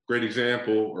great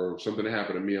example or something that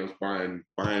happened to me. I was buying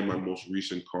my most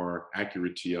recent car,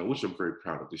 Acura TL, which I'm very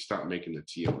proud of. They stopped making the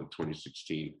TL in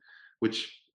 2016,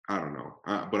 which I don't know,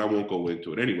 but I won't go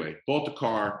into it. Anyway, bought the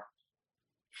car.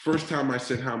 First time I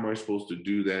said, how am I supposed to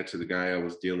do that to the guy I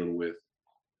was dealing with?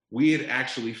 We had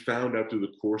actually found out through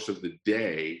the course of the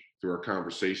day, through our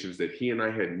conversations, that he and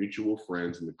I had mutual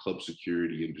friends in the club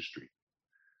security industry.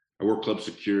 I worked club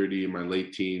security in my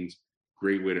late teens,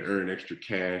 great way to earn extra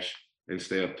cash and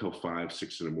stay up till 5,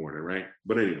 6 in the morning, right?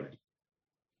 But anyway,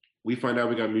 we find out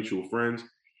we got mutual friends.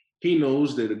 He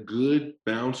knows that a good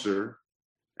bouncer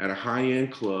at a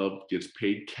high-end club gets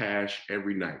paid cash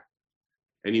every night,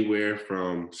 anywhere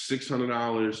from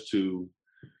 $600 to,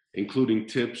 including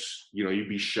tips, you'd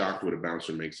be shocked what a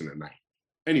bouncer makes in a night.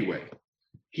 Anyway,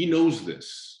 he knows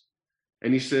this.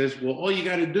 And he says, well, all you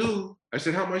got to do, I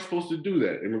said, how am I supposed to do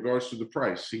that in regards to the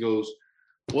price? He goes,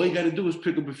 all you got to do is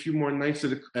pick up a few more nights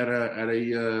at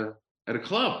a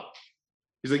club.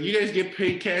 He's like, you guys get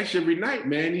paid cash every night,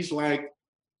 man. He's like,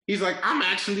 I'm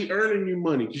actually earning you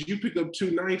money because you pick up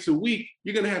 2 nights a week.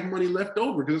 You're going to have money left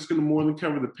over because it's going to more than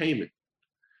cover the payment.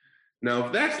 Now,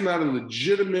 if that's not a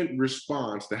legitimate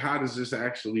response to how does this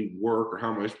actually work or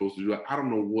how am I supposed to do it, I don't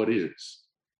know what is.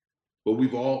 But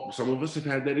some of us have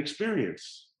had that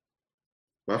experience.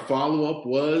 My follow-up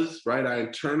was, right, I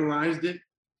internalized it.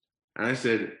 And I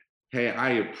said, hey,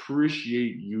 I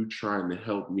appreciate you trying to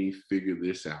help me figure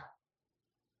this out.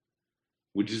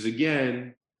 Which is,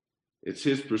 again, it's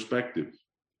his perspective.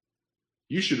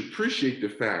 You should appreciate the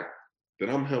fact that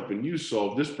I'm helping you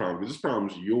solve this problem because this problem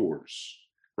is yours,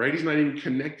 right? He's not even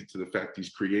connected to the fact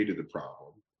he's created the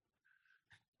problem.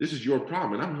 This is your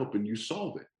problem and I'm helping you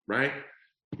solve it, right?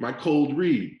 My cold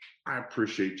read, I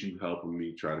appreciate you helping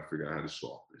me try to figure out how to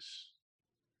solve this.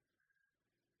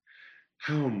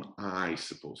 How am I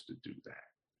supposed to do that?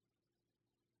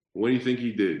 What do you think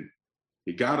he did?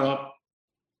 He got up,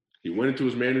 he went into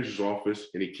his manager's office,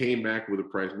 and he came back with a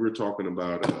price. We were talking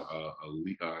about a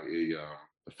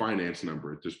finance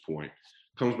number at this point.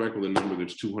 Comes back with a number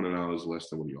that's $200 less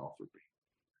than what he offered me.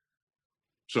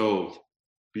 So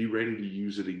be ready to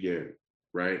use it again,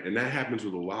 right? And that happens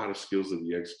with a lot of skills that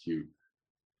we execute.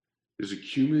 There's a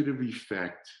cumulative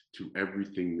effect to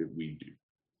everything that we do.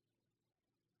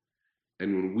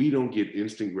 And when we don't get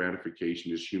instant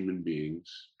gratification as human beings,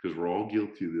 because we're all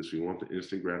guilty of this, we want the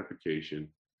instant gratification,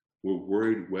 we're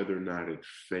worried whether or not it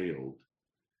failed.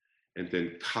 And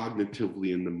then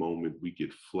cognitively in the moment, we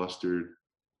get flustered,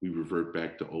 we revert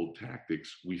back to old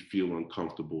tactics, we feel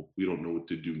uncomfortable, we don't know what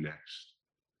to do next.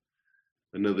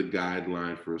 Another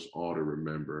guideline for us all to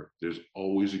remember, there's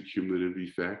always a cumulative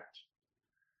effect.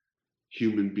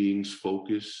 Human beings'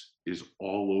 focus is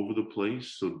all over the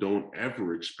place, so don't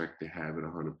ever expect to have it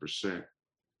 100%.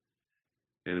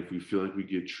 And if we feel like we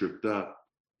get tripped up,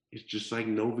 it's just like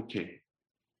Novocaine.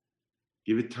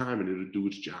 Give it time and it'll do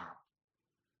its job.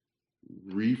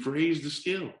 Rephrase the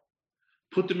skill.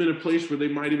 Put them in a place where they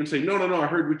might even say, no, I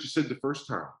heard what you said the first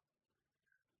time.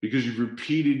 Because you've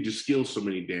repeated your skill so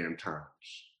many damn times.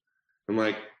 I'm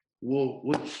like, well,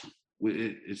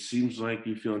 it seems like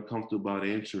you feel uncomfortable about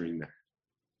answering that.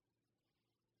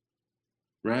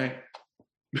 Right?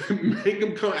 Make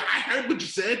them come, I heard what you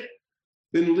said.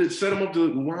 Then let's set them up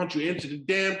to, why don't you answer the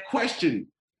damn question?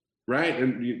 Right?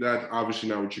 And that's obviously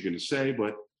not what you're going to say,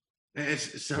 but it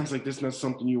sounds like that's not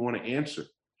something you want to answer.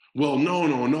 Well,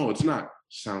 no, it's not.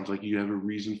 Sounds like you have a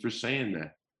reason for saying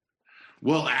that.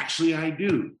 Well, actually, I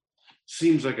do.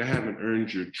 Seems like I haven't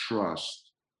earned your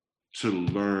trust to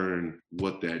learn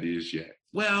what that is yet.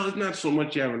 Well, it's not so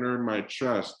much you haven't earned my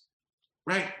trust,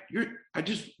 right? We're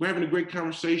having a great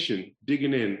conversation,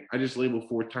 digging in. I just labeled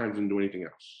 4 times and do anything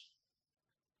else.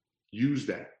 Use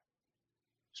that.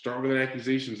 Start with an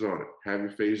accusations audit. Have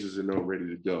your phases and know ready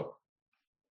to go.